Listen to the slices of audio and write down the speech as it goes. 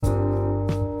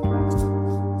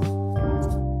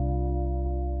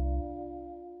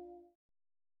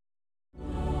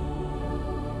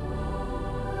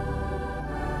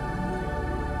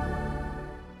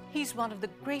He's one of the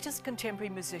greatest contemporary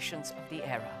musicians of the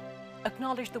era,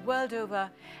 acknowledged the world over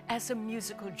as a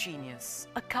musical genius,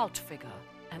 a cult figure,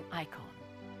 an icon.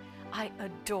 I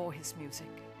adore his music,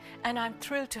 and I'm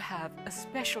thrilled to have a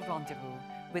special rendezvous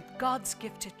with God's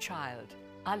gifted child,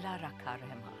 Allah Rakha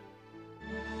Rahman.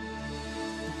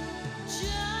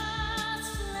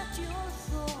 Just let your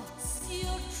thoughts,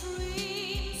 your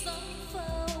dreams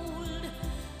unfold.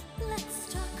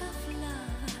 Let's talk of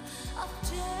love, of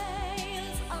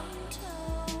tales untold.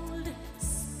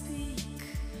 Speak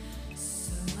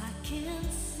so I can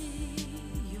see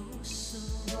your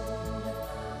soul.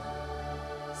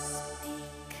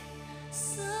 Speak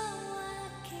so I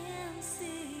can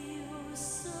see your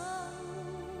soul.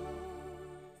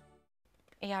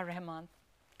 A.R. Rahman,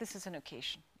 this is an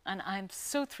occasion, and I'm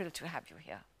so thrilled to have you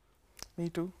here. Me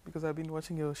too, because I've been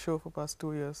watching your show for past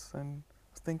 2 years and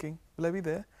was thinking, will I be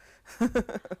there? So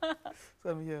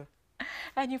I'm here.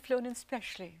 And you've flown in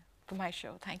specially for my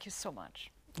show. Thank you so much.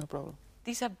 No problem.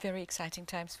 These are very exciting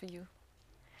times for you.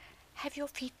 Have your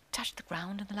feet touched the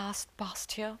ground in the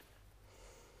past year?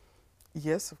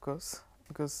 Yes, of course,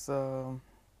 because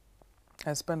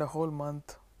I spent a whole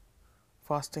month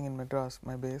fasting in Madras,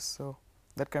 my base, so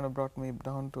that kind of brought me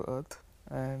down to earth,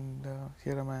 and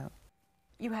here am I.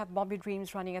 You have Bombay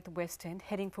Dreams running at the West End,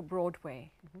 heading for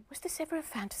Broadway. Was this ever a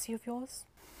fantasy of yours?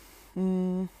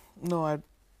 No,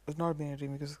 it's not been a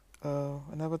dream, because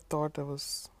I never thought I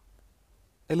was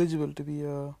eligible to be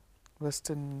a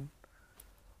Western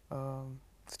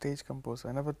stage composer.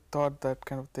 I never thought that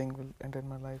kind of thing will enter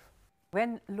my life.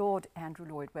 When Lord Andrew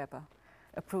Lloyd Webber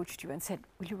approached you and said,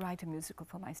 will you write a musical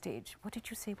for my stage? What did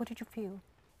you say? What did you feel?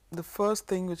 The first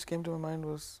thing which came to my mind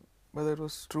was whether it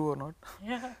was true or not.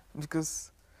 Yeah.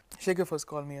 Because Shaker first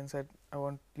called me and said, I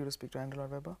want you to speak to Andrew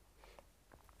Lloyd Webber.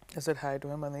 I said hi to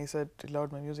him, and he said he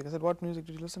loved my music. I said, what music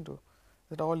did you listen to? He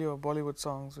said, all your Bollywood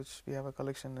songs, which we have a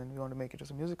collection and we want to make it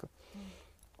as a musical.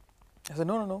 I said,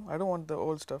 no, I don't want the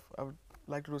old stuff. I would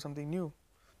like to do something new.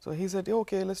 So he said, yeah,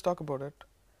 okay, let's talk about it.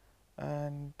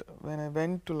 And when I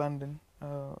went to London,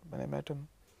 when I met him,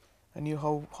 I knew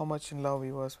how much in love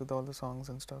he was with all the songs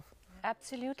and stuff.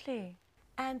 Absolutely.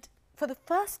 And for the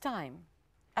first time,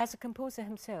 as a composer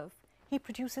himself, he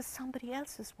produces somebody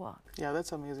else's work. Yeah,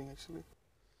 that's amazing actually.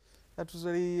 That was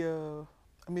very, I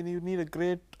mean, you need a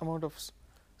great amount of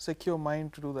secure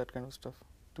mind to do that kind of stuff,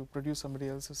 to produce somebody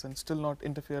else's and still not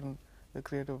interfere in the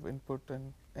creative input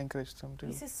and encourage them to.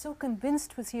 He's so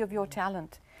convinced was he of your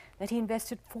talent that he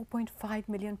invested £4.5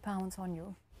 million on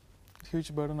you.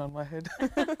 Huge burden on my head.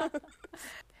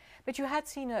 But you had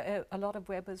seen a lot of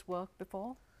Webber's work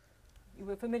before? You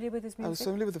were familiar with his music? I was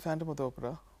familiar with the Phantom of the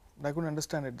Opera, but I couldn't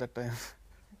understand it that time. Okay.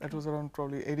 That was around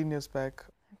probably 18 years back.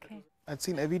 Okay. I'd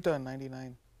seen Evita in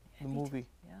 '99, the Evita, movie.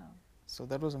 Yeah. So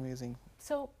that was amazing.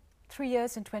 So 3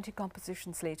 years and 20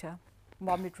 compositions later,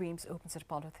 Bombay Dreams opens at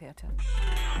Apollo Theatre.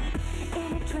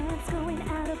 In a trance going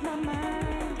out of my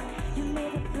mind, you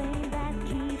made a flame that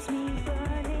keeps me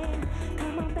burning.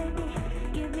 Come on baby,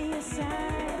 give me a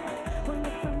sign. One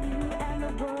look from you and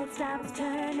the world stops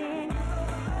turning.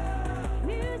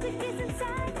 Music is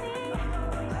inside me,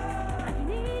 I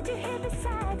need you here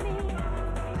beside me.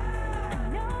 I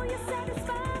know you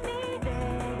satisfy me,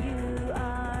 there you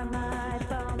are my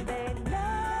Bombay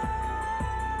lover.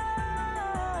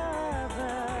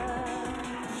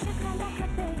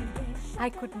 I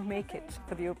couldn't make it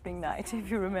for the opening night, if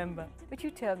you remember. But you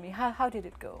tell me, how did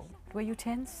it go? Were you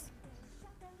tense?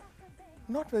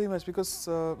 Not very much, because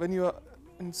when you are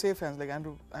in safe hands, like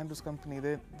Andrew's company,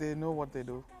 they know what they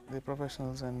do. They're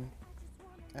professionals, and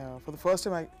for the first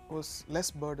time I was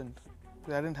less burdened.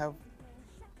 I didn't have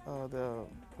the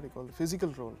physical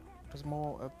role. It was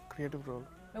more a creative role.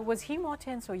 Was he more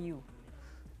tense or you?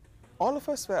 All of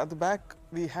us were at the back.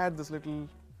 We had this little,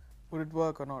 would it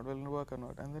work or not? Will it work or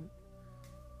not? And then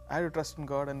I had to trust in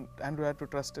God, and Andrew had to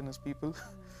trust in his people.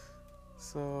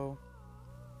 So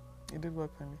it did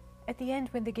work finally. At the end,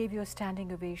 when they gave you a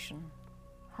standing ovation,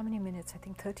 how many minutes? I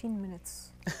think 13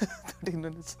 minutes. 13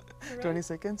 minutes, right. 20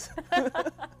 seconds.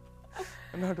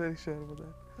 I'm not very sure about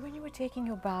that. When you were taking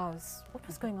your bows, what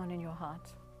was going on in your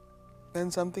heart?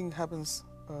 When something happens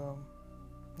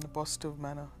in a positive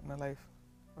manner in a life,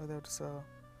 whether it's a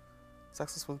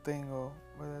successful thing or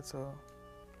whether it's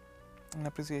an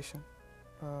appreciation,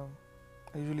 I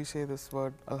usually say this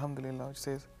word, Alhamdulillah,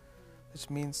 which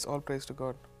means all praise to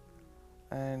God.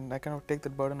 And I kind of take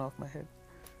that burden off my head.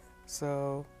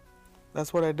 So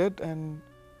that's what I did, and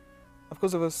of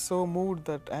course I was so moved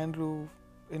that Andrew,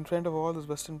 in front of all this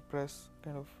Western press,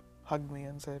 kind of hugged me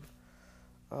and said,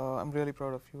 I'm really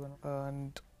proud of you.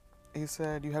 And he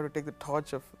said you have to take the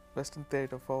torch of Western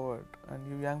theatre forward, and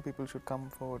you young people should come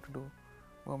forward to do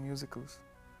more musicals.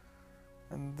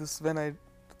 And this when I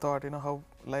thought, how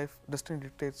life, destiny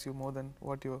dictates you more than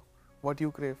what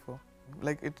you crave for.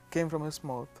 Like, it came from his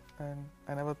mouth, and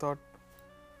I never thought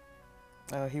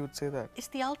he would say that. It's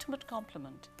the ultimate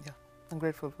compliment. Yeah, I'm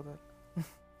grateful for that.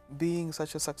 Being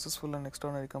such a successful and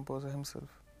extraordinary composer himself,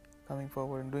 coming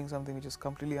forward and doing something which is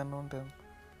completely unknown to him,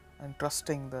 and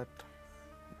trusting that,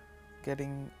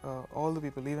 getting all the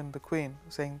people, even the Queen,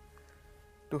 saying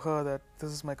to her that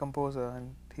this is my composer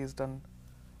and he's done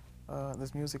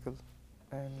this musical,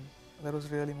 and that was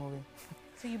really moving.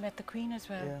 So you met the Queen as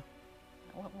well? Yeah.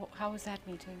 How was that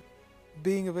meeting?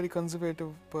 Being a very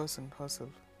conservative person herself,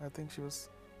 I think she was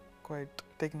quite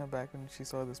taken aback when she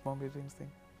saw this Bombay Dreams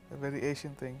thing, a very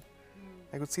Asian thing.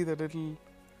 I could see the little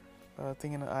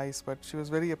thing in her eyes, but she was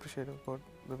very appreciative about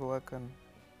the work and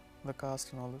the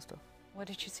cast and all this stuff. What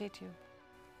did she say to you?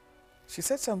 She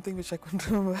said something which I couldn't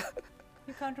remember.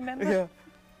 You can't remember? Yeah.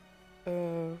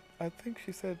 I think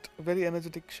she said a very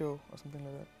energetic show or something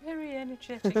like that. Very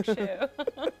energetic show.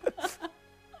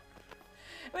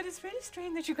 But it's really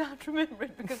strange that you can't remember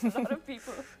it, because a lot of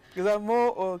people... Because I'm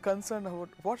more concerned about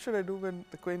what should I do when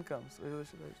the Queen comes. Whether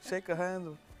should I shake her hand,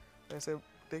 or should I say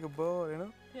take a bow,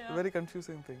 Yeah. A very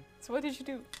confusing thing. So what did you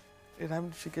do?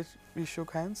 We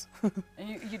shook hands. And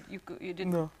you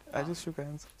didn't? No, I just shook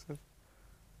hands. So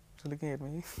she's looking at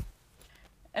me.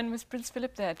 And was Prince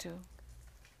Philip there too?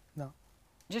 No.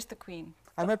 Just the Queen?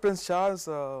 I met Prince Charles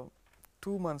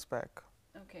 2 months back.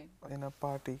 Okay. In a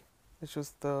party, which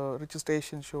was the richest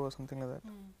Asian show or something like that.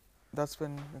 That's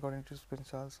when I got introduced to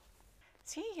Prince Charles.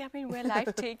 See, I mean, where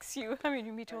life takes you. I mean,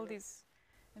 you meet all these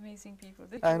amazing people.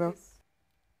 I know.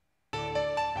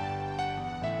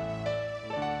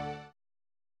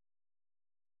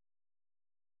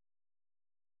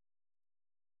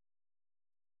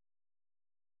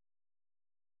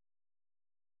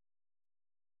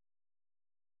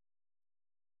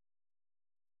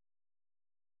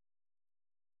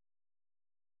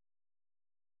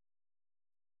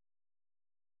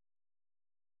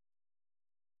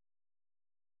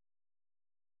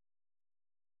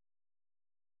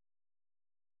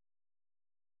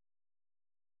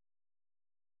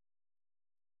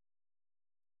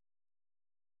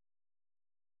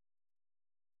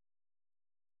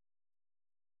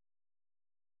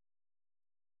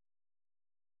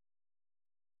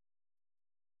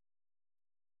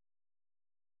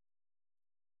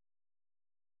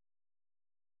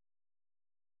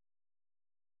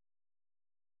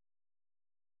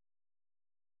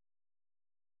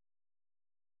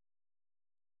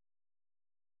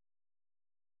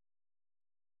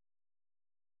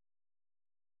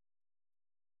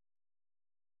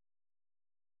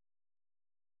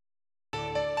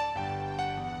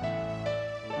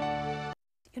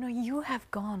 You know, you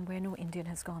have gone where no Indian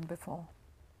has gone before.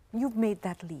 You've made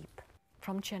that leap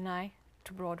from Chennai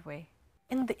to Broadway.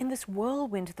 In this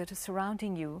whirlwind that is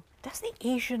surrounding you, does the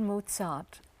Asian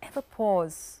Mozart ever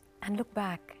pause and look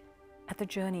back at the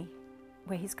journey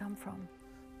where he's come from?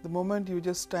 The moment you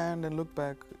just stand and look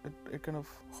back, it kind of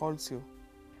halts you.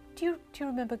 Do you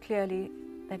remember clearly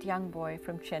that young boy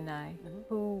from Chennai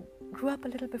who grew up a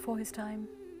little before his time?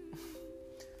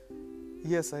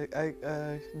 Yes,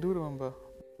 I do remember.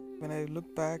 When I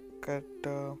look back at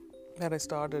where I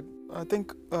started, I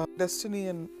think destiny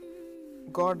and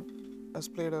God has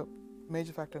played a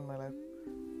major factor in my life.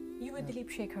 You were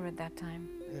Dilip Shekhar at that time.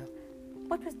 Yeah.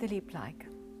 What was Dilip like?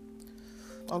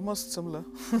 Almost similar.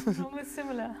 Almost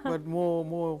similar. But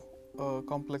more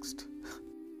complex.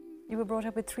 You were brought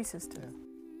up with 3 sisters.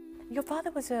 Yeah. Your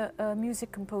father was a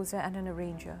music composer and an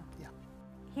arranger. Yeah.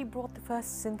 He brought the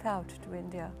first synth out to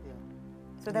India. Yeah.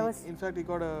 So there was... In fact, he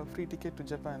got a free ticket to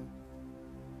Japan.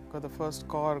 Got the first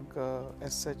Korg SH700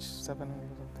 or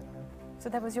something. So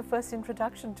that was your first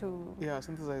introduction to... Yeah,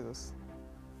 synthesizers.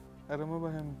 I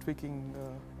remember him tweaking,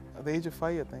 at the age of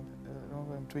 5, I think. I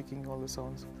remember him tweaking all the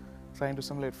sounds, trying to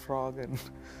simulate frog and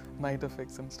night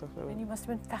effects and stuff like that. And you must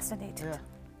have been fascinated. Yeah.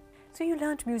 So you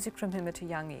learned music from him at a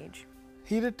young age.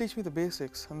 He did teach me the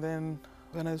basics, and then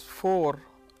when I was 4,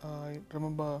 I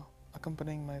remember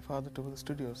accompanying my father to the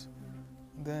studios.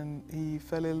 Then he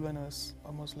fell ill when I was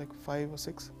almost like 5 or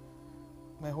 6.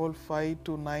 My whole 5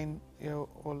 to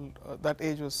 9-year-old, that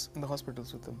age was in the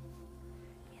hospitals with him.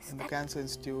 Yes, In the Cancer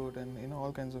Institute and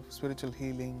all kinds of spiritual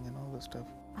healing and all this stuff.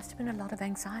 Must have been a lot of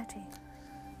anxiety.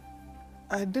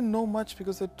 I didn't know much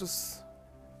because it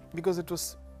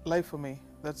was life for me.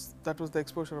 That was the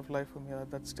exposure of life for me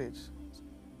at that stage.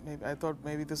 I thought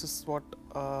maybe this is what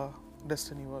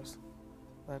destiny was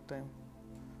that time.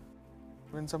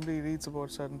 When somebody reads about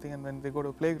certain thing and when they go to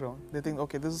a playground, they think,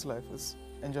 okay, this is life, it's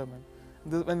enjoyment.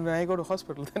 When I go to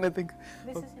hospital, then I think,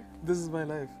 This is it. this is my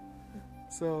life.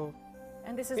 So,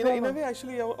 And this is in a normal. way,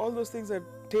 actually, all those things that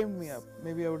tamed me up.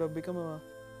 Maybe I would have become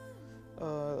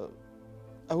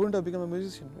I wouldn't have become a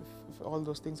musician if all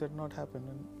those things had not happened.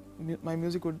 And my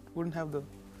music wouldn't have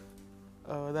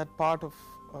that part of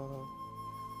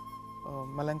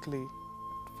melancholy.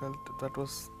 Felt that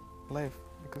was life,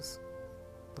 because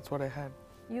that's what I had.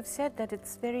 You've said that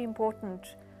it's very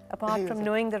important, apart Yes. from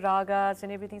knowing the ragas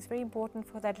and everything, it's very important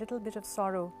for that little bit of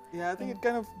sorrow. Yeah, I think it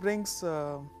kind of brings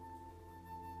a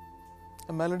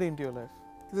melody into your life.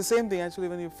 It's the same thing actually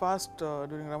when you fast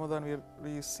during Ramadan,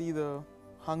 we see the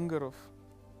hunger of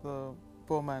the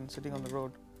poor man sitting on the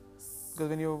road. Because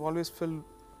when you always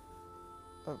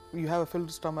you have a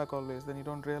filled stomach always, then you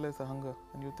don't realize the hunger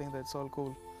and you think that it's all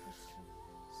cool.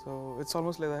 So it's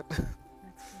almost like that. That's true.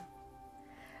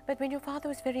 But when your father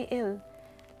was very ill,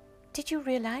 did you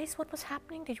realize what was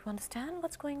happening? Did you understand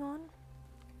what's going on?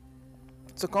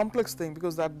 It's a complex thing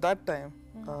because at that time,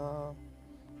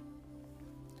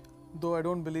 though I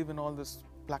don't believe in all this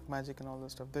black magic and all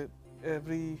this stuff,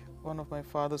 every one of my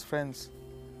father's friends,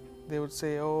 they would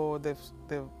say, oh, they've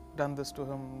done this to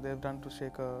him, they've done to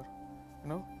Shekhar, you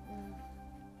know.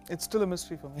 It's still a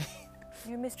mystery for me.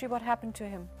 Your mystery, what happened to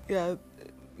him? Yeah,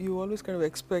 you always kind of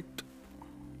expect,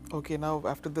 okay, now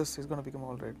after this he's going to become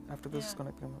all right. After this he's going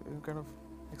to become, you kind of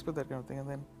expect that kind of thing, and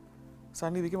then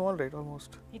suddenly he became all right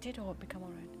almost. He did all become all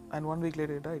right. And 1 week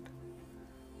later he died.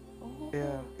 Oh.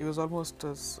 Yeah, it was almost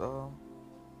as,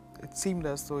 it seemed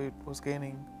as though it was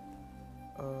gaining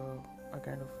a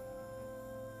kind of,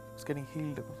 it's getting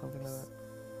healed or something like that.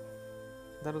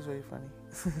 That was very funny.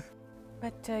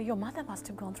 But your mother must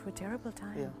have gone through a terrible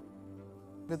time. Yeah.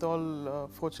 With all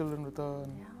 4 children with her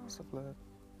and stuff like that.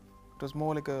 It was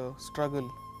more like a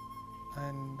struggle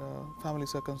and family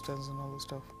circumstances and all this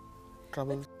stuff,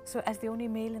 trouble. So as the only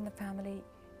male in the family,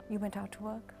 you went out to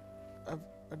work? I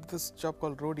did this job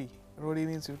called roadie. Roadie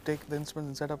means you take the instruments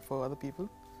and set up for other people.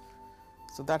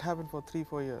 So that happened for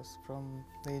 3-4 years, from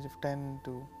the age of 10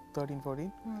 to 13,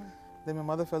 14. Then my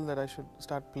mother felt that I should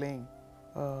start playing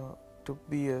to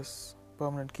be a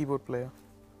permanent keyboard player,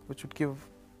 which would give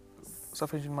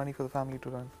sufficient money for the family to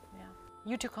run.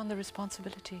 Yeah. You took on the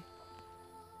responsibility.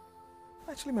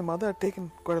 Actually, my mother had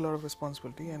taken quite a lot of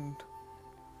responsibility, and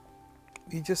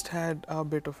we just had our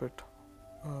bit of it,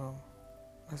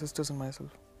 my sisters and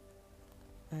myself.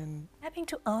 And Having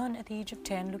to earn at the age of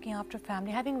 10, looking after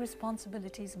family, having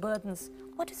responsibilities, burdens,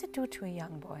 what does it do to a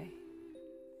young boy?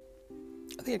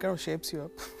 I think it kind of shapes you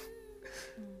up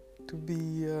to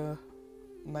be a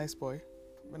nice boy.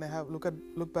 When I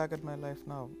look back at my life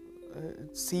now,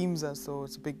 it seems as though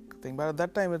it's a big thing, but at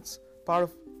that time it's part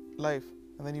of life,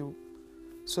 and then you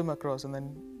swim across and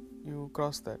then you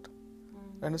cross that.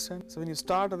 Understand? So when you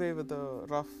start away with a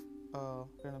rough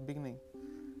kind of beginning,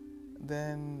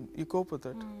 then you cope with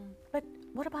it. But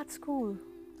what about school?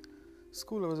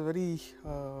 School, I was a very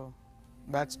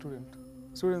bad student.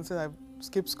 Students say I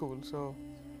skipped school, so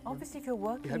Obviously, if you're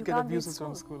working, you had you to get can't be in abuses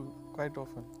from school. school quite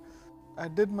often. I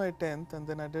did my 10th, and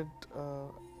then I did a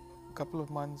couple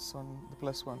of months on the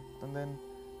 +1, and then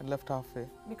I left halfway.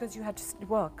 Because you had to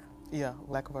work. Yeah,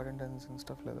 lack of attendance and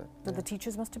stuff like that. So Yeah. the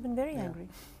teachers must have been very Yeah. angry.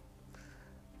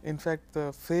 In fact,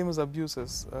 the famous abuse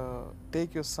is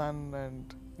take your son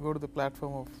and go to the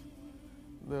platform of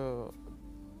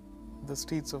the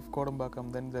streets of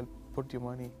Kodambakam, then they'll put you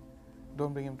money.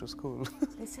 Don't bring him to school.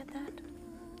 They said that?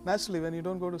 Naturally, when you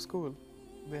don't go to school,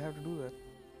 they have to do that.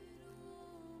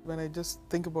 When I just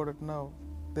think about it now,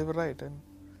 they were right, and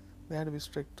they had to be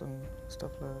strict and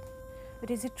stuff like that. But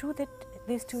is it true that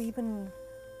they used to even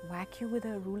whack you with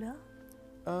a ruler?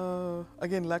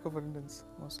 Again, lack of attendance,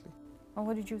 mostly. Or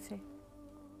what did you say?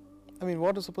 I mean,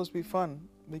 what was supposed to be fun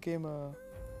became a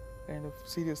kind of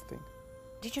serious thing.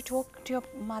 Did you talk to your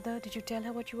mother? Did you tell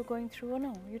her what you were going through? Or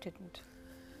no, you didn't?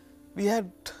 We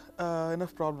had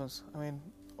enough problems, I mean,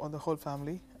 on the whole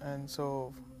family, and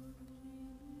so,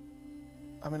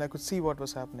 I mean, I could see what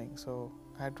was happening, so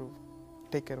I had to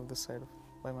take care of this side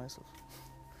by myself.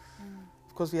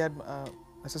 Of course, we had,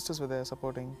 my sisters were there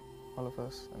supporting all of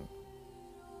us, and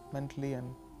mentally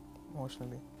and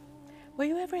emotionally. Were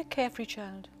you ever a carefree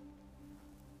child?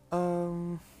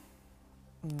 No,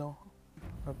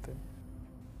 not then.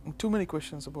 Too many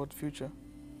questions about the future,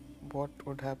 what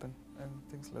would happen, and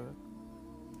things like that.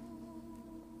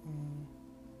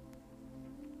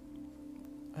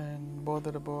 And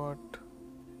bothered about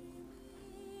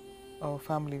our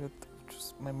family with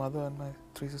just my mother and my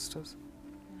 3 sisters.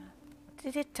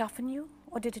 Did it toughen you,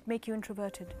 or did it make you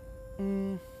introverted?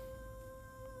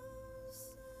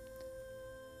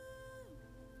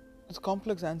 It's a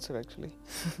complex answer actually.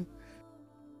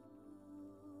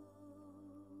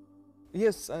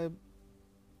 Yes, I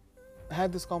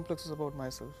had these complexes about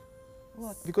myself.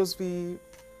 What? Because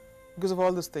of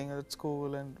all this thing at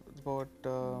school and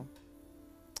about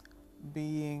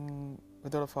being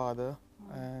without a father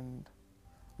and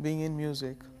being in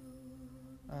music,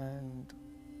 and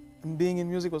being in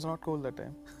music was not cool that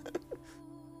time.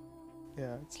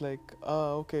 Yeah, it's like,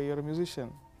 okay, you're a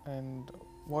musician and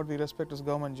what we respect is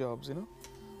government jobs, you know,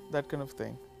 that kind of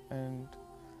thing. And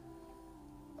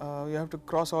you have to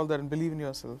cross all that and believe in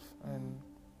yourself and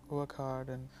work hard.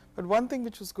 But one thing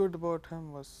which was good about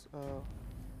him was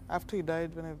after he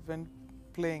died, when I went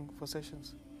playing for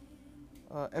sessions,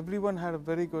 everyone had a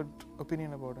very good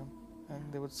opinion about him,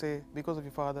 and they would say, because of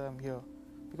your father I'm here,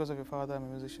 because of your father I'm a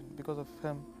musician, because of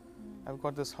him I've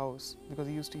got this house, because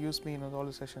he used to use me in all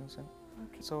his sessions. And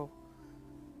so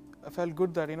I felt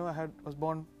good that, you know, I was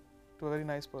born to a very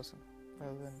nice person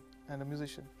and a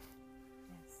musician.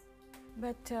 Yes.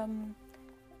 But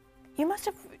you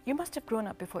must have grown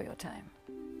up before your time.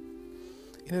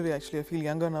 In a way, actually, I feel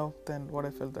younger now than what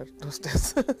I felt at those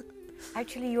days.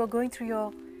 Actually, you are going through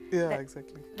your... Yeah,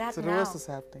 exactly. So reverse is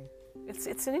happening.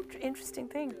 It's an interesting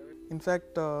thing. In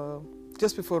fact,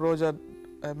 just before Roja,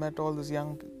 I met all this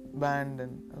young band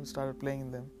and I started playing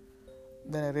in them.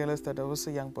 Then I realized that I was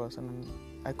a young person and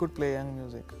I could play young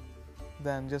music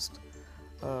than just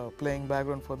playing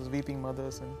background for those weeping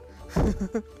mothers.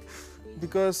 And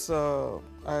because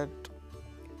at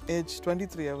age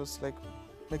 23, I was like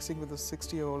mixing with a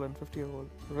 60-year-old and 50-year-old,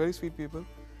 very sweet people.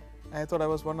 And I thought I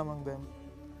was one among them.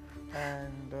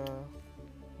 And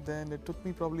then it took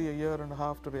me probably a year and a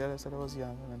half to realize that I was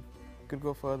young and could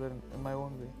go further in my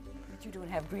own way. But you don't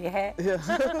have grey hair.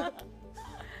 Yeah.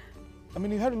 I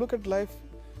mean, you have to look at life.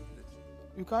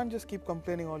 You can't just keep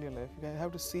complaining all your life. You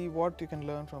have to see what you can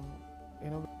learn from, you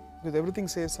know, because everything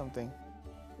says something.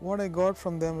 What I got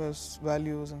from them is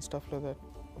values and stuff like that,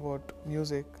 about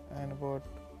music and about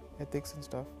ethics and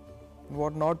stuff, and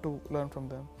what not to learn from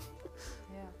them.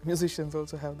 Yeah. Musicians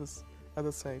also have this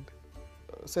other side,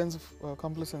 sense of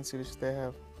complacency which they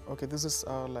have. Okay, this is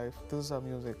our life, this is our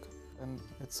music, and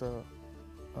it's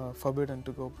forbidden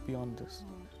to go beyond this.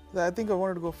 I think I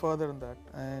wanted to go further than that,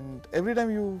 and every time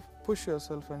you push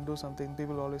yourself and do something,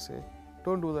 people always say,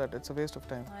 don't do that, it's a waste of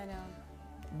time. I know.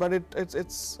 But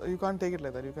it's you can't take it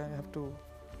like that. You have to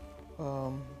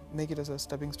make it as a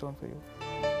stepping stone for you.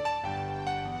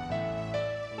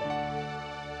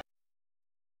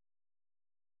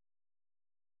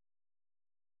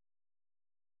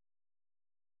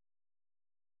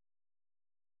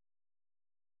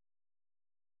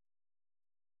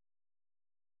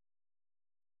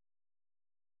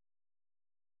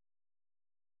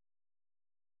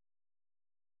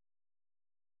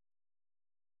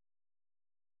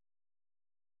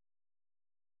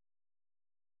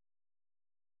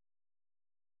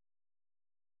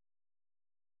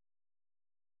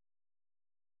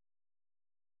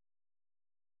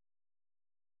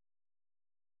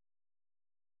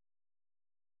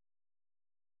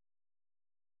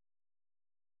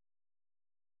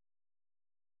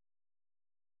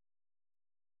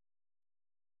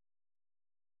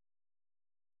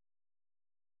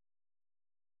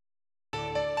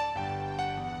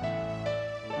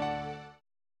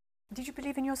 Did you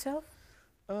believe in yourself?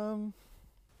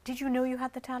 Did you know you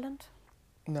had the talent?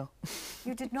 No.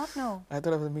 You did not know? I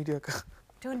thought I was mediocre.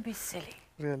 Don't be silly.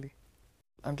 Really.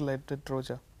 Until I did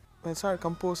Roja. When I started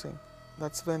composing,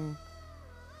 that's when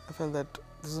I felt that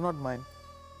this is not mine.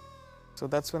 So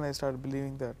that's when I started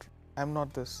believing that I'm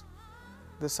not this.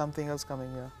 There's something else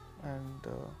coming here. And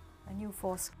A new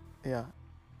force. yeah,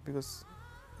 because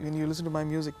when you listen to my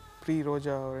music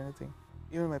pre-Roja or anything,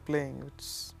 even my playing,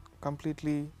 it's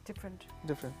completely Different.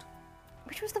 different.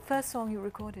 Which was the first song you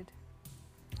recorded?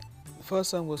 The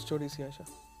first song was Chodi Siasha.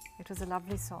 It was a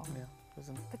lovely song. Yeah,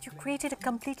 wasn't it? But you created a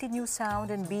completely new sound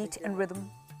and beat and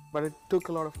rhythm. But it took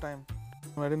a lot of time.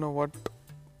 I didn't know what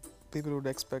people would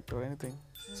expect or anything.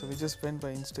 So we just went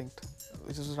by instinct,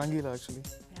 which was Rangila actually,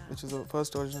 Yeah. which is the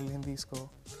first original Hindi score.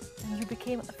 And you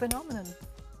became a phenomenon.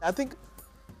 I think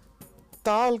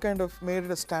Tal kind of made it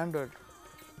a standard,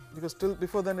 because till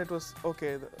before then it was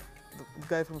okay. The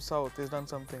guy from South has done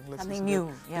something. Let's Something listen to new,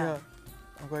 it. yeah.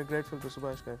 I'm quite grateful to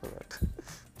Subhash Guy for that.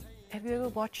 Have you ever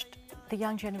watched the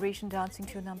young generation dancing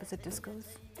to your numbers at discos?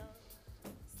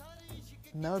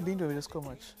 Never been to a disco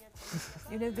much.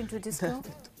 You've never been to a disco?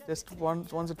 Just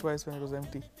once or twice when it was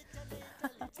empty.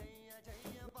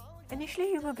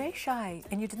 Initially you were very shy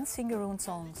and you didn't sing your own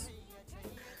songs.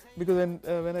 Because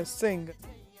when I sing,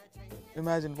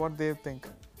 imagine what they think.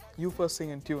 You first sing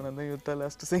in tune and then you tell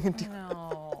us to sing in tune.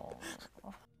 No.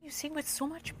 you sing with so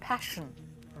much passion.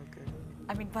 Okay.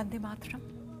 I mean, Vande Mataram.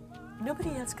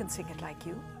 Nobody else can sing it like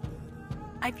you.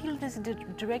 I feel there's a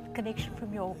direct connection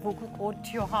from your vocal cord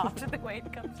to your heart, the way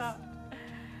it comes out.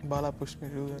 Bala pushed me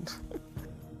to do that.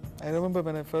 I remember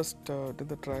when I first did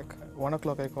the track, 1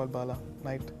 o'clock I called Bala,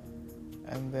 night.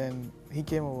 And then he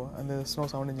came over and there's no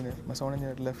sound engineer. My sound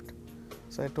engineer had left.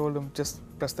 So I told him, just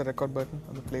press the record button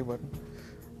and the play button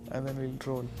and then we'll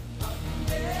roll.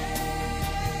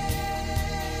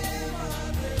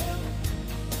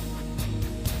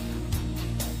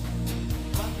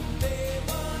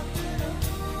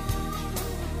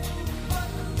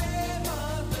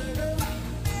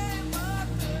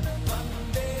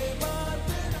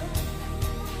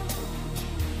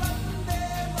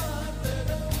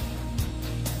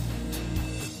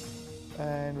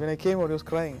 And when I came out, he was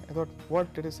crying. I thought,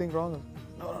 what, did he sing wrong?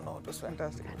 No, it was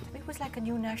fantastic. It was like a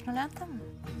new national anthem.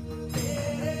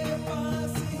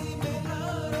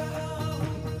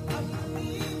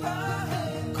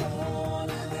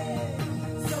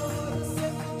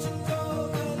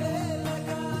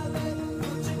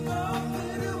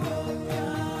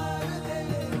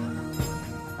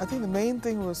 I think the main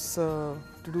thing was to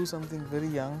do something very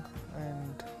young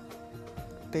and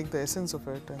take the essence of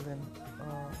it and then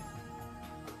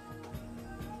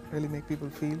really make people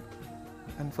feel,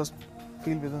 and first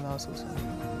feel within ourselves.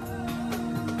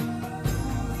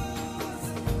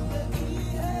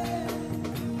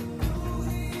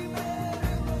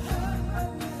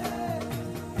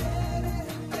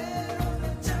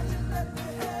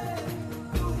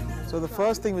 So the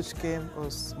first thing which came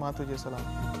was Ma Tujhe Salam.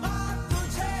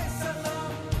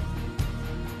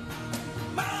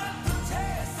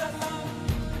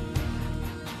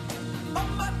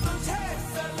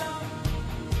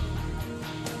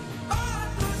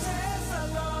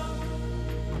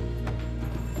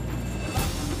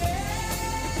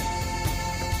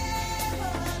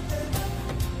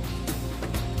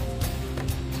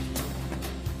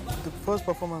 The first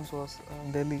performance was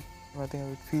in Delhi. I think I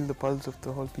would feel the pulse of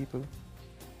the whole people.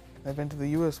 I went to the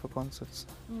US for concerts.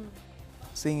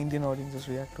 Seeing Indian audiences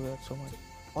react to that so much.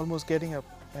 Almost getting up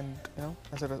and,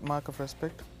 as a mark of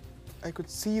respect, I could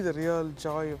see the real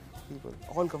joy of people,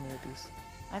 all communities.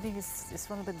 I think it's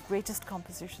one of the greatest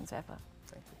compositions ever.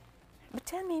 Thank you. But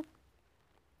tell me,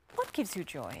 what gives you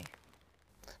joy?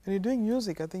 When you're doing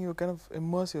music, I think you kind of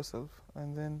immerse yourself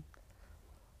and then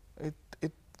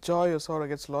joy or sorrow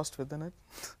gets lost within it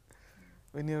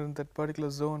when you're in that particular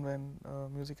zone when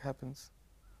music happens.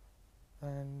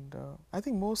 And I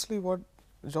think mostly what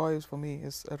joy is for me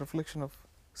is a reflection of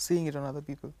seeing it on other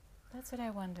people. That's what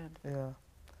I wondered. Yeah.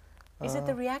 Is it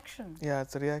the reaction? Yeah,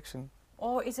 it's a reaction.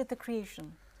 Or is it the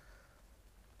creation?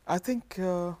 I think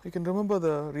you can remember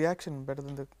the reaction better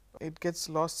than it gets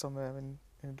lost somewhere when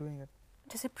you're doing it.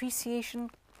 Does appreciation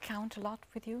count a lot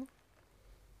with you?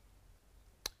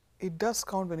 It does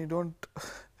count when you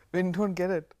don't get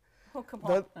it. Oh, come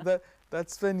on.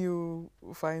 That's when you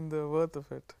find the worth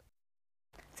of it.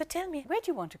 So tell me, where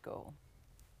do you want to go?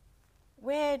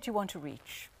 Where do you want to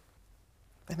reach?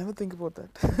 I never think about that.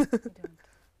 You don't.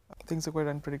 Things are quite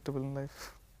unpredictable in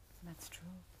life. That's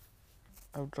true.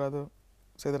 I would rather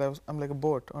say that I'm like a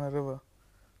boat on a river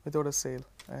without a sail,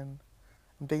 and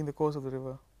I'm taking the course of the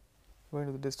river, going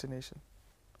to the destination.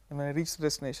 And when I reach the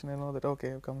destination, I know that,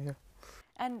 okay, I've come here.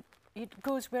 And it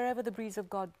goes wherever the breeze of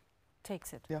God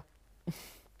takes it. Yeah.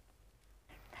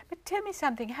 But tell me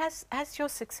something, has your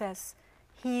success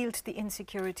healed the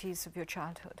insecurities of your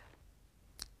childhood?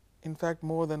 In fact,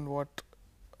 more than what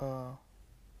I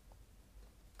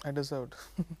deserved.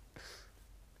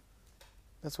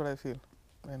 That's what I feel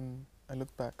when I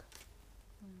look back.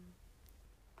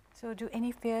 So do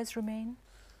any fears remain?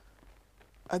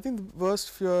 I think the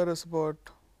worst fear is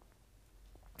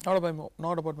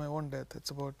not about my own death. It's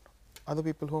about other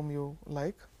people whom you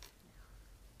like.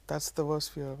 That's the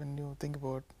worst fear when you think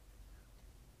about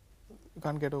you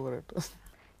can't get over it.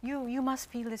 You must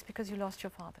feel this because you lost your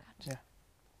father. Yeah.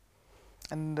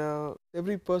 And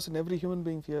every person, every human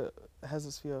being has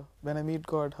this fear. When I meet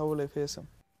God, how will I face Him?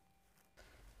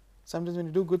 Sometimes when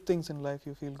you do good things in life,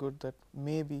 you feel good that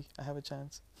maybe I have a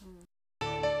chance.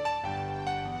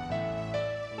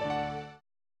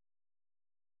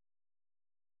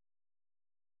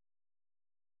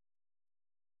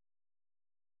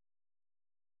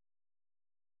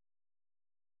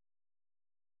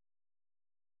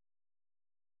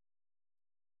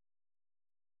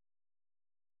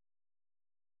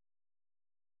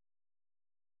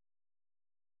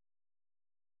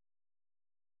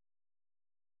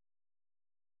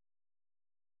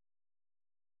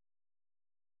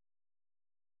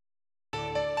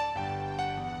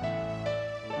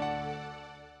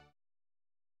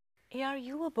 AR,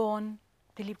 you were born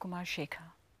Dilip Kumar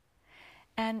Shekhar.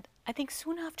 And I think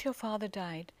soon after your father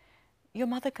died, your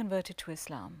mother converted to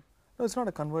Islam. No, it's not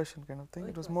a conversion kind of thing. Oh,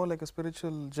 It was more like a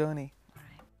spiritual journey. All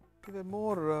right. We were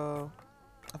more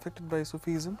affected by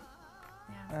Sufism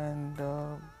Yeah. and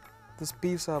this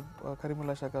Peer Sahib,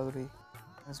 Karimullah Shah Qadri.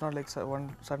 It's not like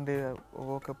one Sunday I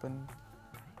woke up and...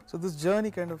 So this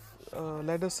journey kind of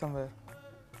led us somewhere,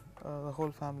 the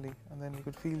whole family. And then you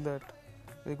could feel that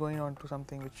we're going on to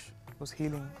something which was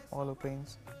healing all our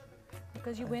pains.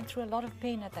 Because you went through a lot of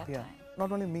pain at that Yeah, time.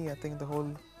 not only me, I think the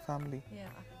whole family. Yeah.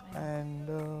 And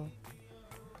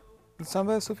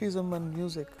somewhere Sufism and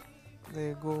music,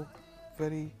 they go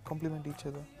very complement each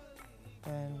other,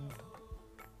 and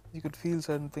you could feel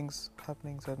certain things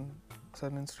happening,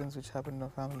 certain incidents which happened in our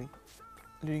family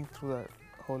leading through that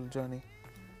whole journey.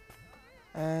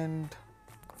 And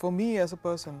for me as a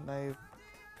person,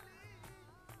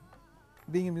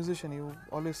 being a musician, you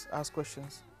always ask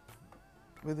questions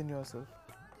within yourself.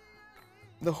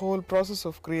 The whole process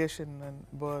of creation and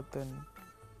birth and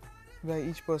where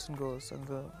each person goes and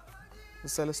the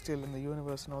celestial and the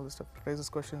universe and all this stuff raises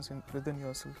questions within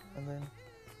yourself, and then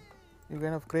you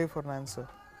kind of crave for an answer.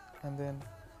 And then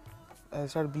I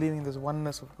started believing in this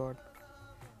oneness of God.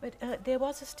 But there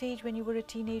was a stage when you were a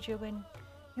teenager when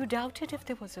you doubted if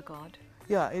there was a God.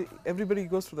 Yeah, everybody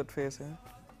goes through that phase.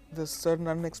 There's certain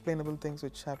unexplainable things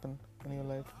which happen in your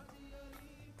life.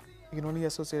 You can only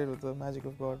associate it with the magic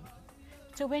of God.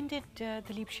 So when did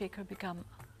Dilip Shekhar become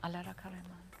Allah Rakha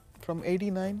Rahman? From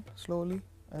 89, slowly,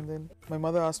 and then my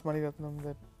mother asked Mani Ratnam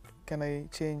that can I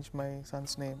change my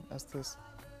son's name as this,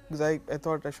 because I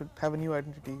thought I should have a new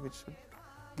identity which would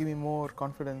give me more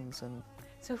confidence. And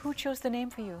So who chose the name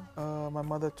for you? my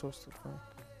mother chose it for me.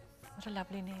 What a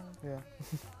lovely name. Yeah.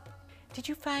 Did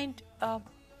you find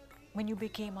when you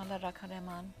became Allah Rakha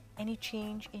Rahman any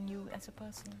change in you as a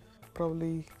person?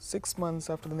 Probably 6 months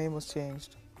after the name was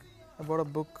changed, I bought a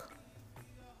book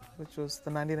which was the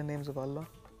 99 names of Allah.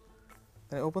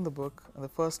 Then I opened the book and the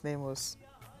first name was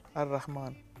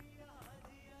Ar-Rahman,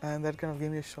 and that kind of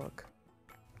gave me a shock.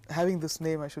 Having this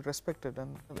name, I should respect it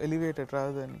and elevate it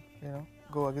rather than,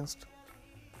 go against.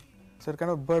 So it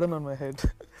kind of burden on my head.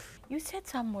 You said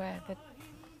somewhere that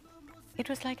it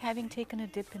was like having taken a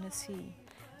dip in a sea.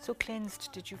 So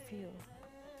cleansed did you feel?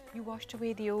 You washed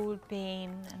away the old pain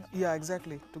and... Yeah,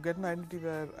 exactly. To get an identity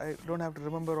where I don't have to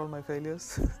remember all my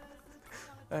failures.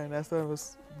 And as though I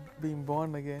was being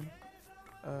born again.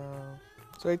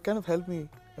 So it kind of helped me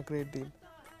a great deal.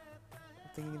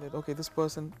 Thinking that, okay, this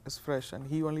person is fresh and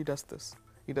he only does this.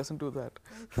 He doesn't do that.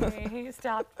 Okay,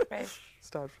 start fresh.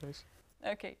 Start fresh.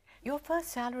 Okay. Your first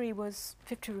salary was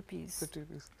 50 rupees. 50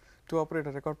 rupees to operate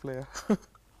a record player.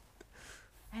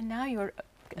 And now you're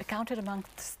counted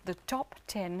amongst the top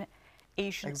 10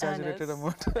 Asian Exaggerated earners.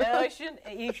 amount.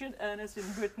 Asian earners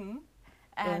in Britain.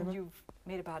 And you've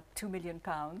made about £2 million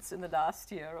in the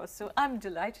last year or so. I'm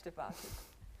delighted about it.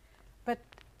 But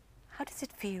how does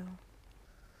it feel?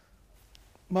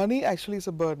 Money actually is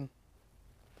a burden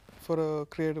for a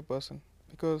creative person,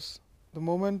 because the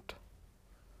moment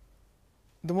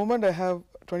I have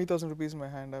 20,000 rupees in my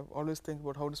hand, I always think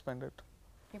about how to spend it.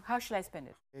 How shall I spend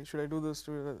it? Should I do this?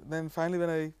 Then finally when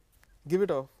I give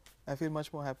it off, I feel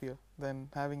much more happier than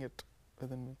having it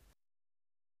within me.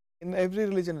 In every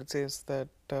religion it says that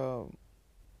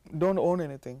don't own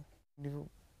anything. You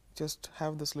just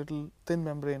have this little thin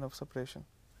membrane of separation.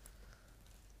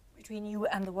 Between you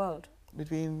and the world?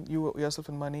 Between yourself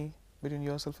and money, between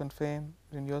yourself and fame,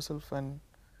 between yourself and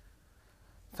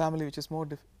family, which is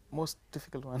most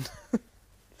difficult one.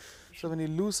 So when you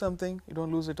lose something, you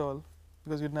don't lose it all,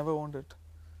 because you'd never owned it.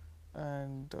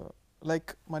 And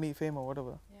like money, fame or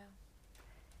whatever. Yeah.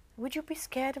 Would you be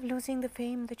scared of losing the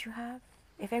fame that you have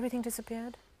if everything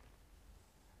disappeared?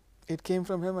 It came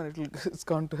from him and it's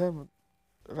gone to him.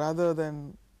 Rather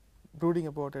than brooding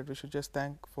about it, we should just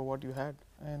thank for what you had.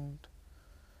 And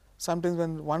sometimes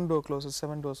when one door closes,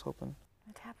 7 doors open.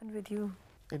 It happened with you.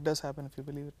 It does happen if you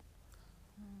believe it.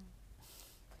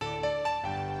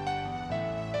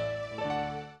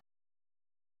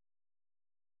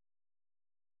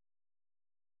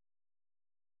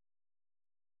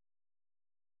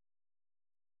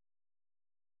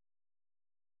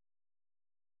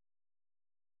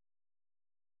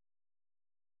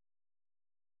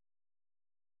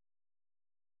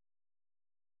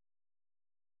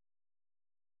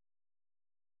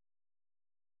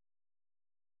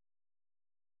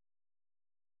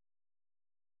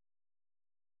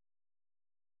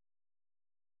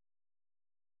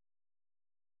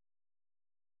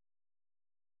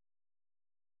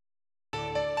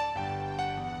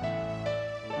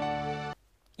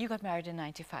 You got married in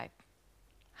 95.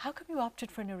 How come you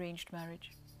opted for an arranged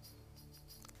marriage?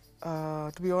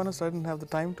 To be honest, I didn't have the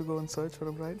time to go and search for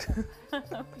a bride.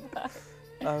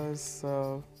 I was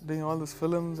doing all these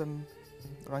films and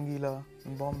Rangila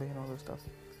and Bombay and all that stuff.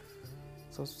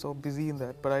 So busy in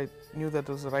that. But I knew that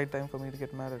it was the right time for me to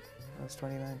get married. I was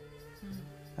 29.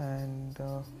 And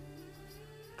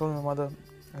told my mother,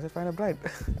 I said, find a bride.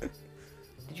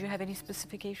 Did you have any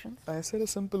specifications? I said a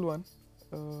simple one.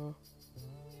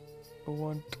 Who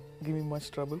won't give me much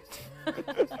trouble.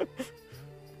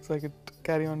 So I could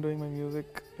carry on doing my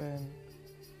music and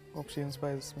hope she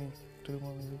inspires me to do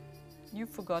more music. You've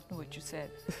forgotten what you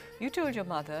said. You told your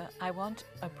mother, I want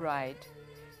a bride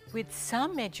with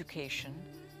some education,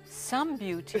 some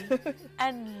beauty,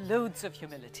 and loads of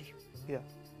humility. Yeah.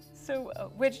 So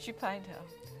where did you find her?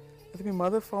 I think my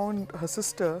mother found her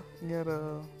sister near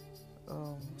a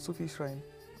Sufi shrine,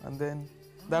 and then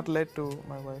that led to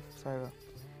my wife, Saira.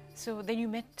 So then you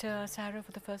met Sarah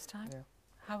for the first time? Yeah.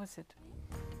 How was it?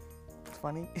 It's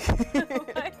funny.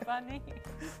 Why funny?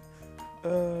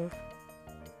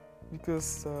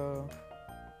 Because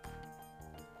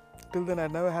till then I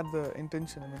never had the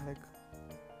intention. I mean, like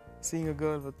seeing a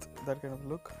girl with that kind of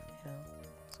look. Yeah.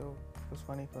 So it was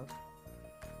funny first.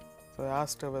 So I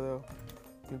asked her whether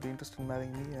you'd be interested in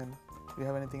marrying me and do you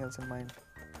have anything else in mind.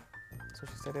 So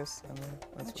she said yes, and then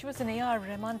that's But she was an A.R.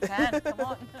 Rahman fan, come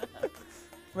on.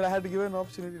 But I had to give her an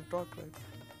opportunity to talk, right?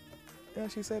 Yeah,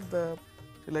 she said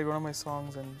she liked one of my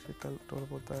songs and she told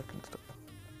about that and stuff.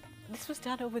 This was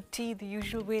done over tea, the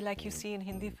usual way like you see in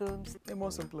Hindi films. Yeah,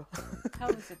 more simpler. How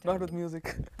was it done? Not with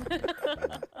music.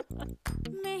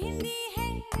 Mehndi है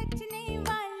रचने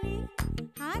वाली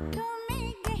हाथों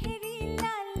में गहरी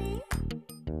लाली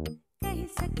कह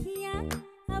सखियां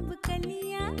अब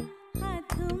कलियां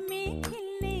हाथों में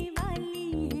खिलने वाली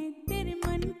हैं तेरे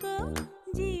मन को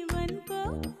जीवन को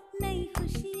नई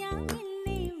खुशियां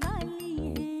मिलने वाली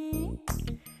हैं.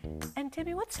 And tell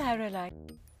me, what's Sarah like?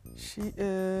 She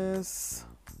is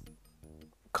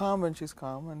calm when she's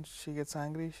calm, and she gets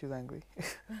angry, she's angry.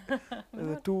 There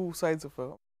are two sides of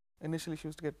her. Initially, she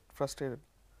used to get frustrated.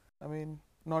 I mean,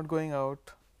 not going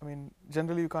out. I mean,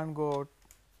 generally you can't go out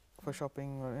for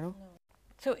shopping or, you know. No.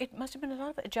 So it must have been a lot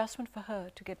of adjustment for her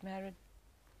to get married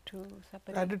to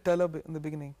somebody. I did tell her in the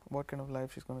beginning what kind of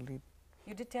life she's going to lead.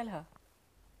 You did tell her?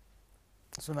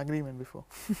 It's an agreement before.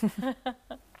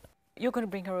 You're going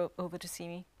to bring her over to see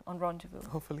me on Rendezvous.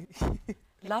 Hopefully.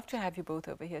 Love to have you both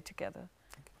over here together.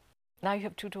 Now you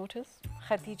have two daughters,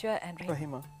 Khadija and Rahima.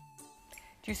 Rahima.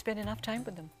 Do you spend enough time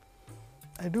with them?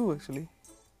 I do actually.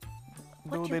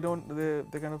 Though they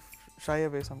kind of shy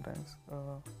away sometimes.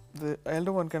 The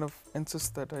elder one kind of insists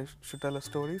that I should tell her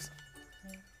stories.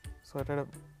 So I try to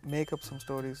make up some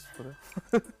stories for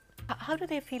her. How do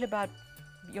they feel about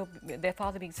their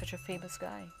father being such a famous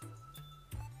guy?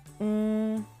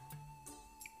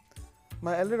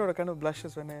 My elder daughter kind of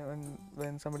blushes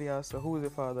when somebody asks her, who is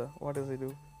your father? What does he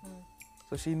do?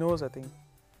 So she knows, I think,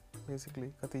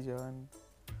 basically, Khatija, and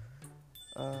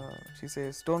she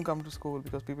says, don't come to school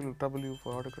because people will trouble you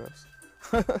for autographs.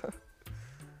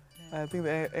 I think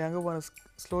the younger one is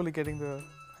slowly getting the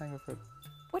hang of it.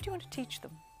 What do you want to teach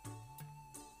them?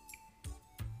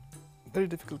 Very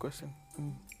difficult question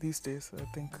these days, I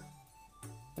think.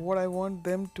 What I want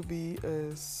them to be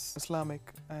is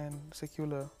Islamic and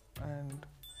secular and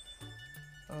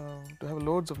to have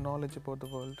loads of knowledge about the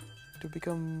world, to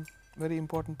become very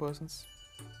important persons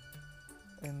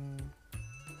in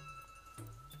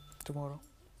tomorrow,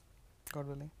 God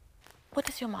willing. What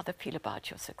does your mother feel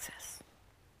about your success?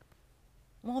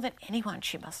 More than anyone,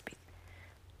 she must be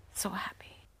so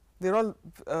happy. They're all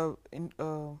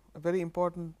a very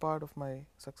important part of my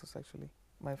success, actually.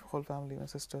 My whole family, my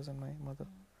sisters and my mother.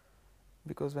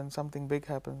 Because when something big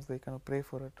happens, they kind of pray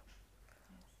for it.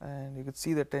 And you could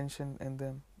see the tension in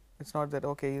them. It's not that,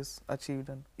 okay, he's achieved.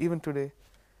 And even today,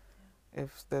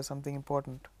 if there's something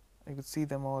important, you could see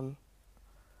them all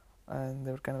and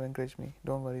they would kind of encourage me.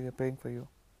 Don't worry, we're praying for you.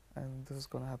 And this is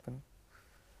going to happen.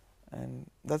 And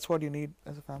that's what you need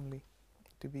as a family,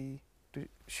 to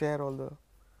share all the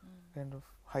kind of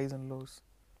highs and lows.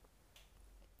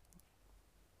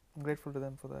 I'm grateful to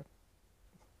them for that.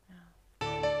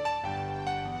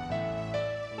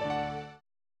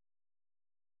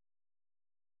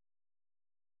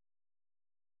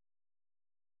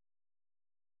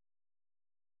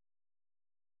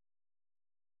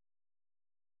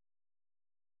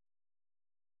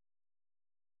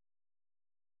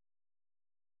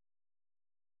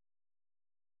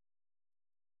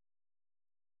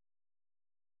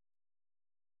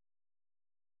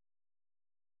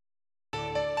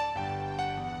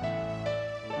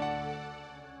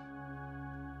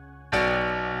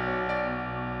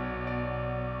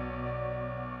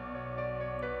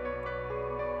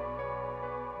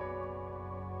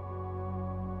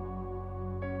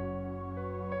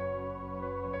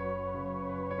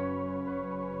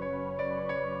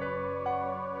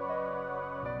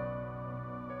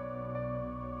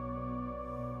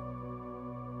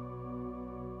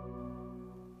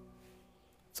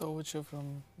 The overture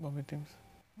from Bombay Teams.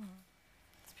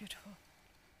 It's beautiful.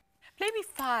 Play me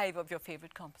 5 of your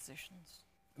favorite compositions.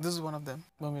 This is one of them,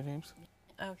 Bombay Teams.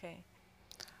 Okay.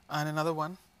 And another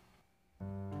one.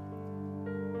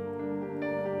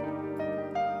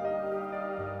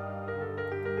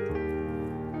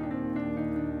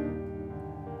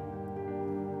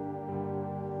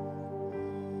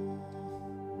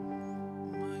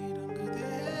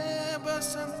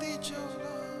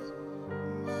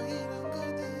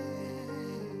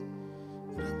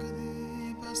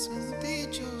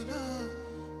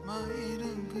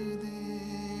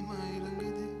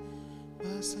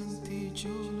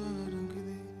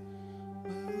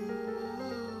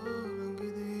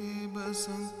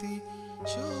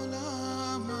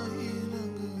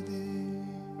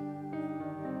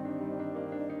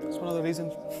 It's one of the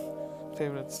recent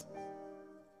favorites.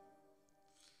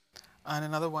 And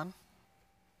another one.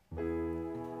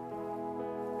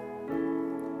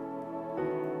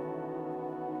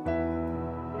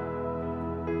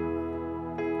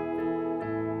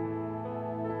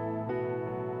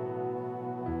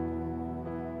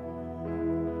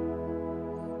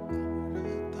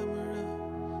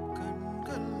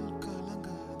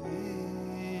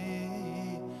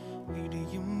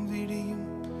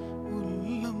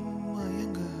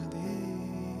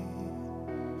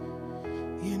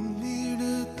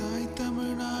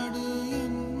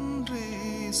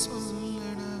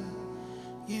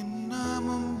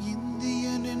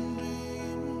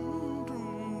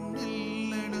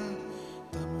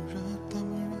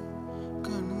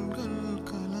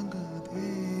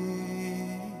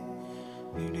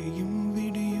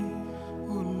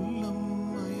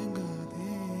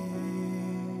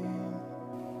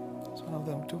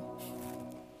 Them too.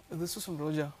 This was from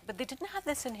Roja. But they didn't have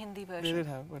this in Hindi version. They did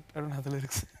have, but I don't have the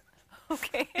lyrics.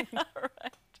 Okay, all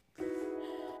right.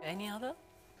 Any other?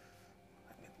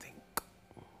 Let me think.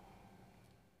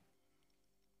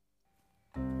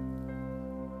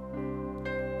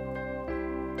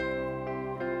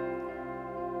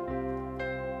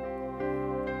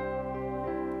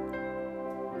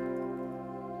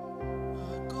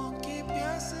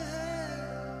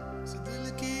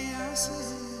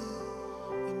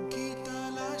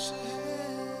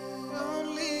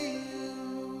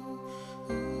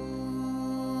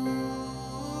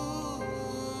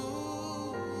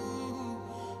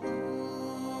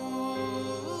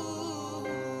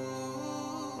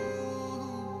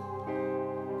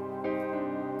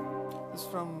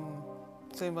 From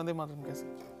same Vande Mataram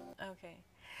cassette. Okay.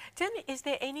 Tell me, is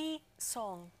there any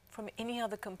song from any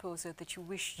other composer that you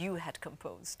wish you had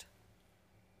composed?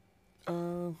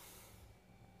 There's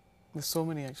so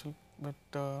many actually, but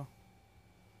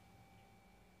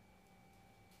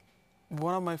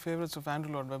one of my favorites of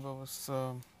Andrew Lloyd Webber was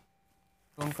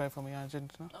Don't Cry for Me,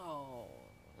 Argentina. Oh,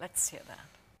 let's hear that.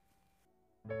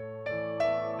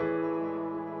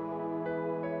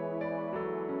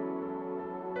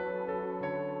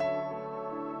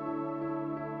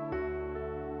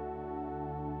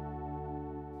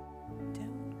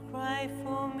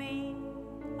 For me,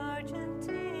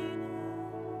 Argentina.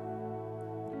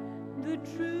 The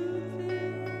truth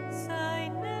is, I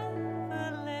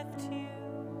never left you.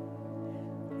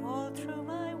 All through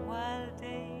my wild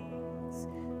days,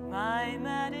 my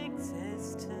mad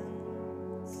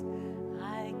existence,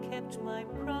 I kept my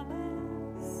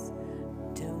promise.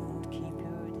 Don't keep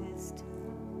your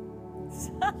distance.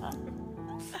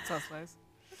 Sounds nice.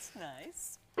 That's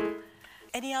nice.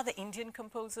 Any other Indian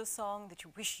composer song that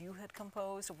you wish you had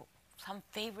composed, or some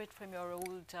favorite from your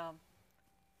old?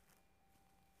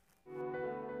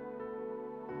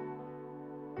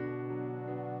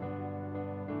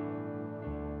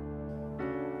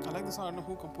 I like the song. I don't know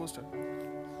who composed it.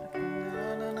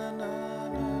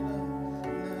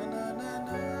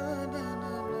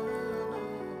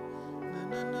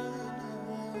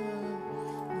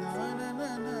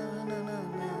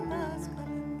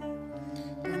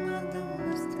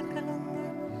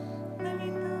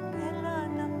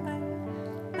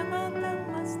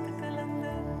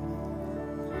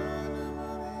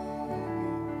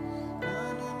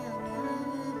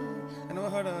 I never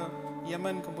heard a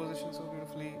Yemen composition so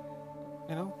beautifully,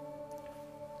 you know.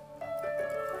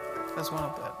 That's one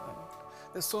of that.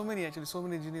 There's so many actually, so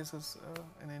many geniuses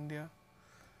in India.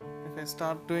 If I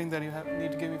start doing that, you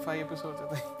need to give me 5 episodes, I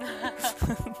think.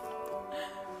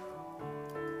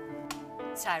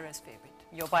 Sarah's favorite,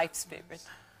 your wife's favorite.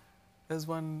 There's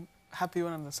one happy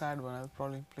one and the sad one. I'll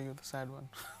probably play you the sad one.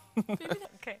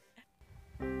 Okay.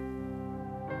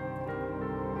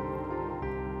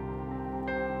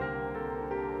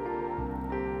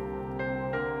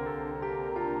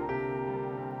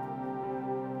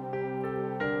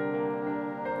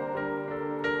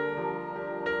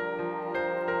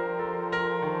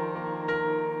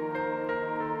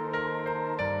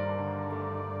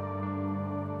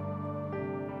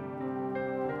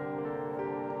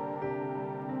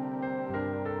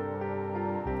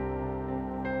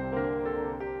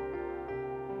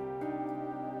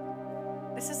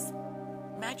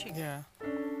 magic. Yeah.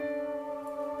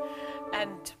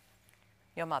 And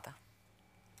your mother?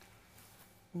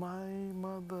 My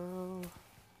mother,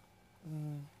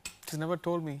 she's never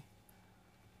told me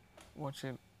what she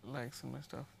likes in my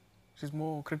stuff. She's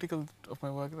more critical of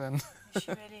my work than. Is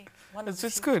she really one of It's the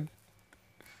just few? good.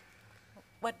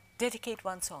 What, dedicate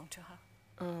one song to her.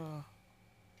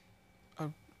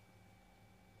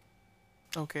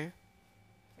 Okay.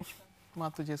 Which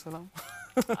Matu Jai Salam.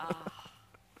 one? Ah,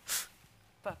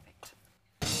 perfect.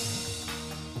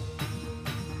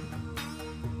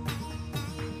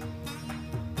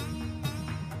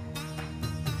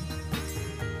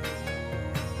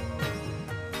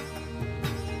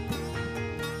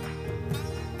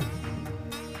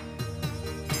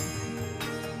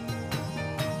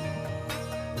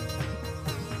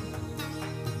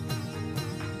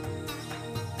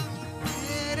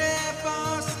 तेरे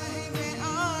पास ही मैं आ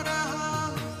रहा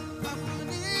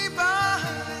अपनी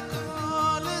बाहें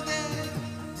खोल दे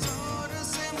जोर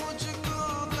से मुझको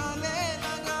गले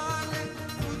लगा ले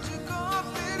मुझको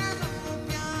फिर तू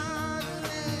प्यार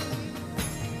दे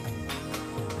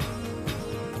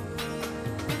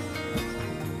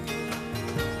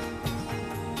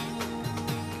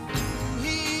तू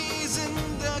ही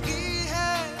जिंदगी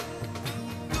है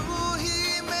तू ही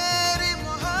मेरी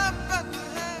मोहब्बत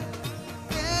है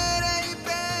तेरे ही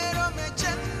पैरों में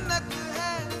जन्नत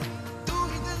है तू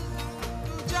ही दिल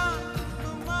तू जान तू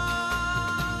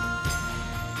माँ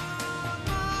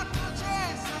तुझे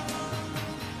सलाम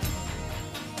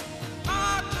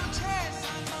तुझे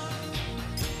सलाम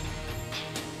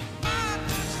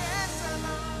तुझे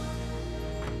सलाम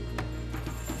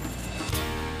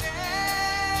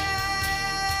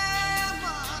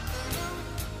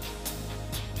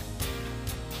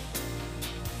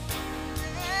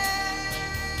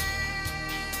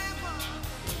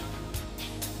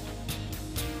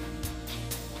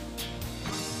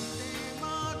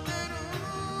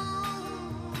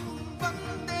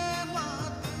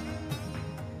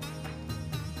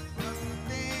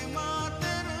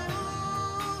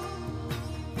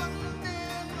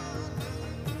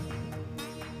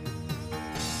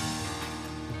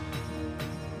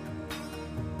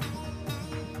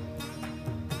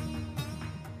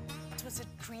It was a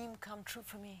dream come true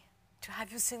for me to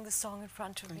have you sing the song in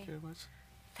front of Thank me. you very much.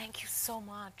 Thank you so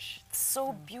much. It's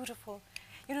so beautiful.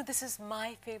 You know, this is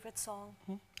my favorite song.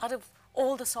 Out of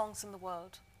all the songs in the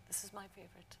world, this is my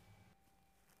favorite.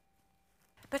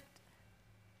 But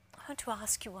I want to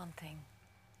ask you one thing.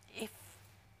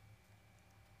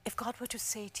 If God were to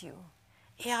say to you,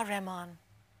 A.R. Rahman,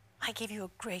 I gave you a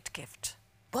great gift.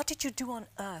 What did you do on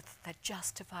earth that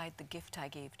justified the gift I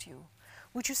gave to you?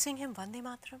 Would you sing him Vande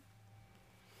Mataram?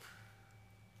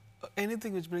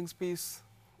 Anything which brings peace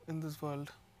in this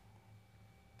world,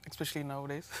 especially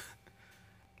nowadays.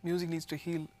 Music needs to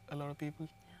heal a lot of people.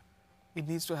 It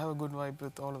needs to have a good vibe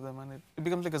with all of them, and it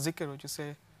becomes like a zikr, what you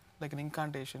say, like an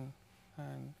incantation.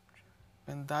 And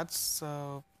when that's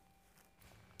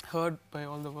heard by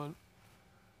all the world,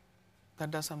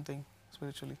 that does something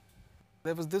spiritually.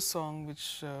 There was this song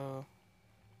which I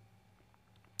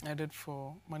did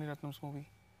for Mani Ratnam's movie,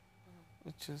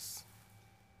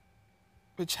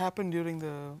 which happened during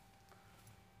the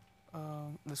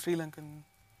Sri Lankan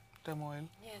turmoil,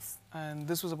 Yes. and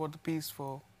this was about the peace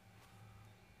for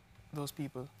those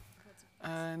people.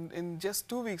 And in just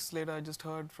 2 weeks later, I just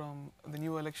heard from the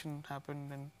new election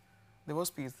happened, and there was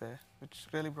peace there, which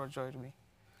really brought joy to me.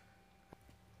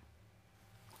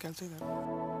 Okay, I'll say that.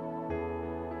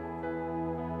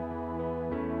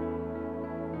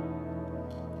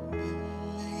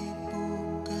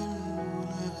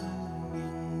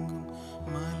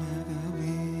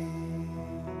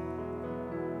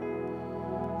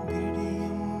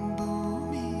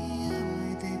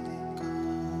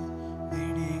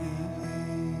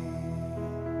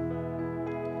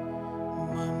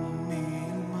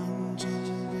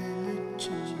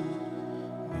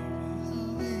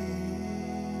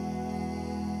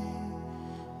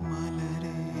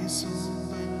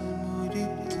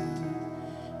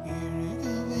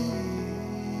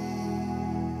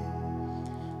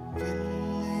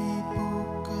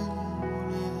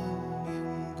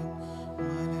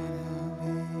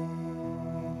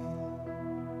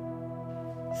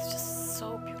 It's just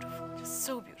so beautiful, just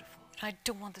so beautiful. I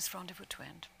don't want this rendezvous to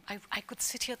end. I could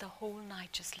sit here the whole night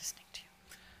just listening to you.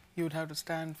 You would have to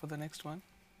stand for the next one.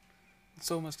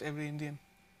 So must every Indian.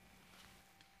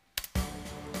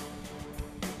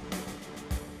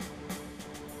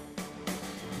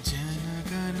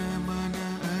 जनगण मन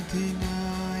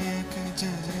अधिनायक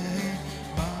जय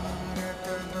भारत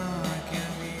भाग्य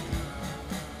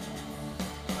विधाता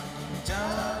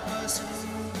पंजाब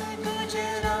सिंध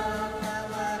गुजरात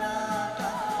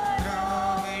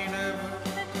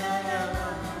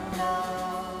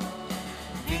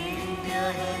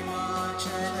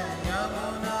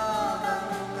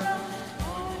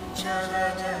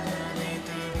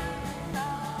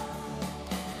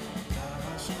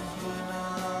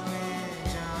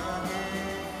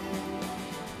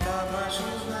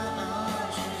शुभ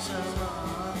आशु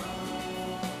समाना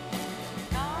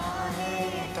गाहे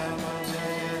तव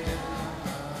जय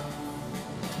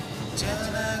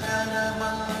जनगण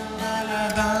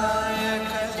मंगलदायक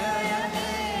जय हे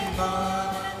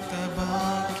भारत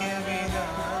भाग्य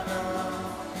विधाता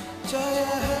जय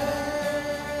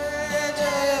हे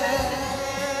जय हे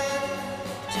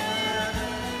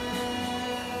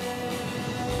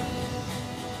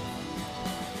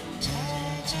जय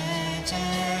जय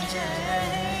जय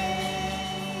जय